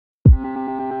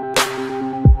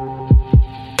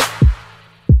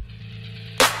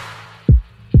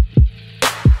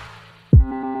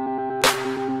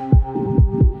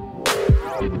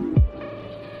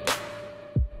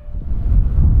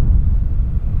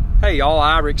Hey y'all,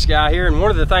 IRIX guy here, and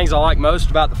one of the things I like most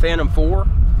about the Phantom 4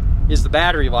 is the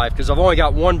battery life, because I've only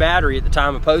got one battery at the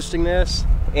time of posting this,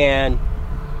 and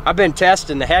I've been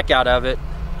testing the heck out of it,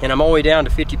 and I'm only down to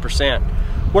 50%.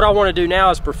 What I want to do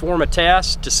now is perform a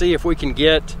test to see if we can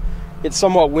get, it's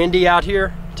somewhat windy out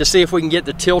here, to see if we can get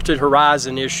the tilted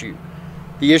horizon issue.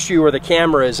 The issue where the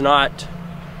camera is not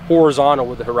horizontal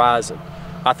with the horizon.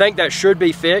 I think that should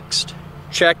be fixed.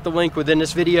 Check the link within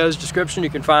this video's description. You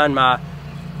can find my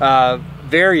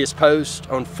various posts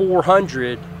on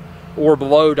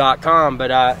 400orbelow.com,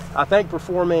 but I think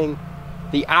performing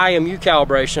the IMU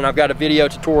calibration, I've got a video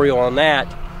tutorial on that,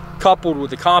 coupled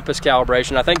with the compass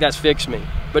calibration, I think that's fixed me.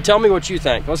 But tell me what you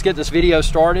think. Let's get this video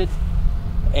started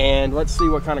and let's see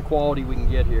what kind of quality we can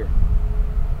get here.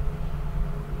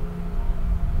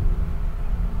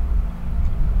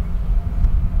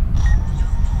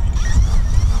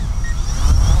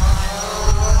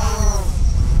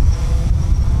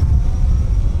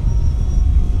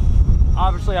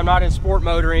 Obviously, I'm not in sport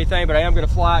mode or anything, but I am going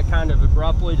to fly it kind of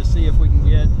abruptly to see if we can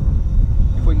get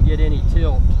any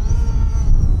tilt.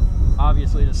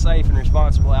 Obviously, at a safe and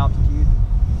responsible altitude.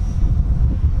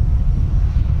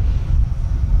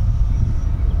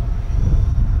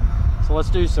 So let's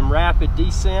do some rapid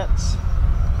descents.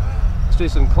 Let's do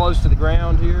some close to the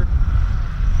ground here.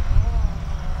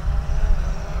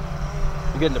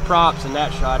 I'm getting the props in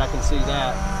that shot. I can see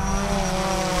that.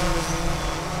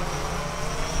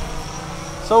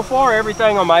 So far,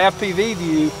 everything on my FPV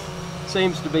view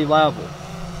seems to be level.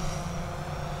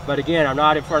 But again, I'm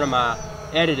not in front of my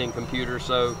editing computer,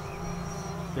 so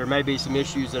there may be some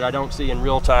issues that I don't see in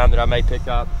real time that I may pick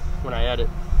up when I edit.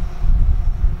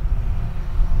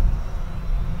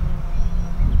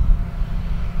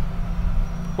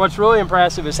 What's really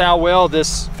impressive is how well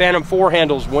this Phantom 4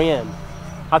 handles wind.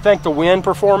 I think the wind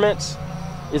performance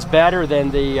is better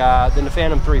than the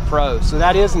Phantom 3 Pro. So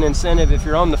that is an incentive if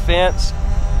you're on the fence.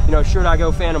 You know, should I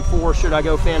go Phantom 4, should I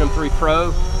go Phantom 3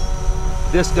 Pro?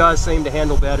 This does seem to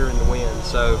handle better in the wind.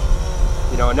 So,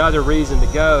 you know, another reason to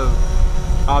go.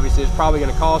 Obviously, it's probably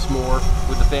going to cost more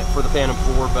with for the Phantom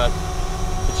 4, but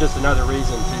it's just another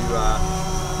reason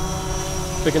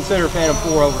to consider Phantom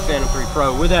 4 over Phantom 3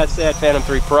 Pro. With that said, Phantom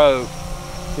 3 Pro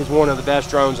is one of the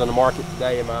best drones on the market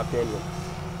today, in my opinion.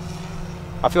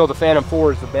 I feel the Phantom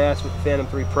 4 is the best, but the Phantom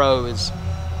 3 Pro is,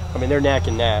 I mean, they're neck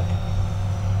and neck.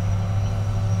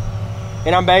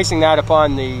 And I'm basing that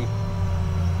upon the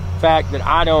fact that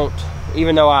I don't,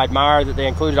 even though I admire that they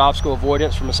included obstacle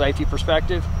avoidance from a safety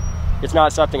perspective, it's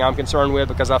not something I'm concerned with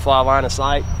because I fly line of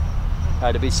sight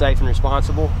to be safe and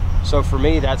responsible. So for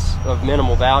me, that's of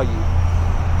minimal value.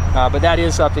 But that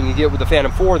is something you get with the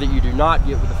Phantom 4 that you do not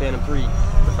get with the Phantom 3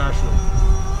 Professional.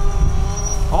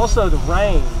 Also the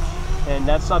range, and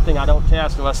that's something I don't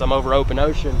test unless I'm over open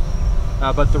ocean,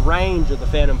 but the range of the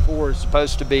Phantom 4 is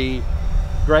supposed to be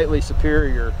greatly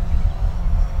superior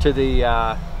to the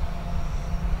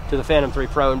Phantom 3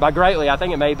 Pro, and by greatly I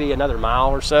think it may be another mile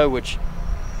or so, which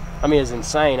I mean is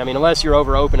insane. I mean, unless you're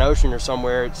over open ocean or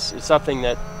somewhere, it's something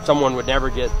that someone would never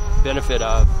get benefit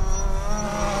of.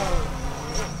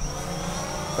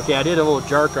 Okay, I did a little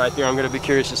jerk right there. I'm going to be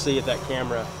curious to see if that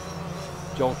camera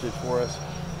jolted for us.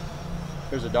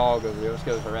 There's a dog over there. Let's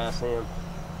go harass him.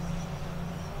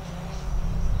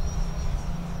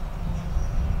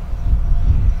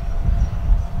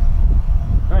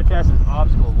 I'm going to test his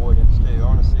obstacle avoidance too. I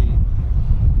want to see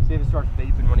if it starts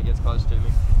beeping when it gets close to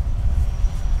me.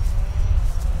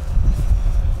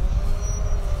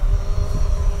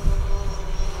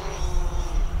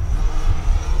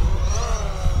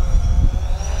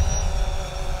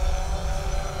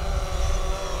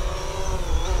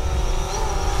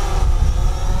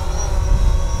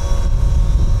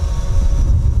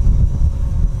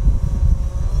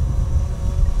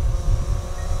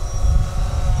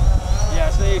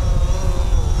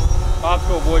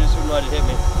 Obstacle avoidance wouldn't let it hit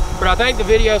me. But I think the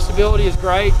video stability is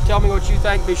great. Tell me what you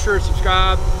think. Be sure to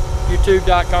subscribe.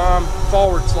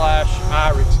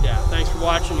 youtube.com/IRIX. Thanks for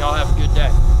watching. Y'all have a good day.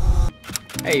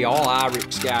 Hey y'all,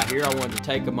 IRIX Guy here. I wanted to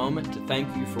take a moment to thank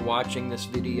you for watching this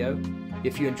video.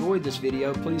 If you enjoyed this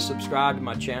video, please subscribe to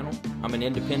my channel. I'm an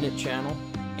independent channel,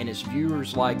 and it's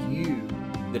viewers like you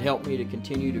that help me to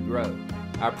continue to grow.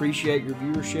 I appreciate your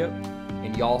viewership,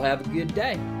 and y'all have a good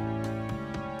day.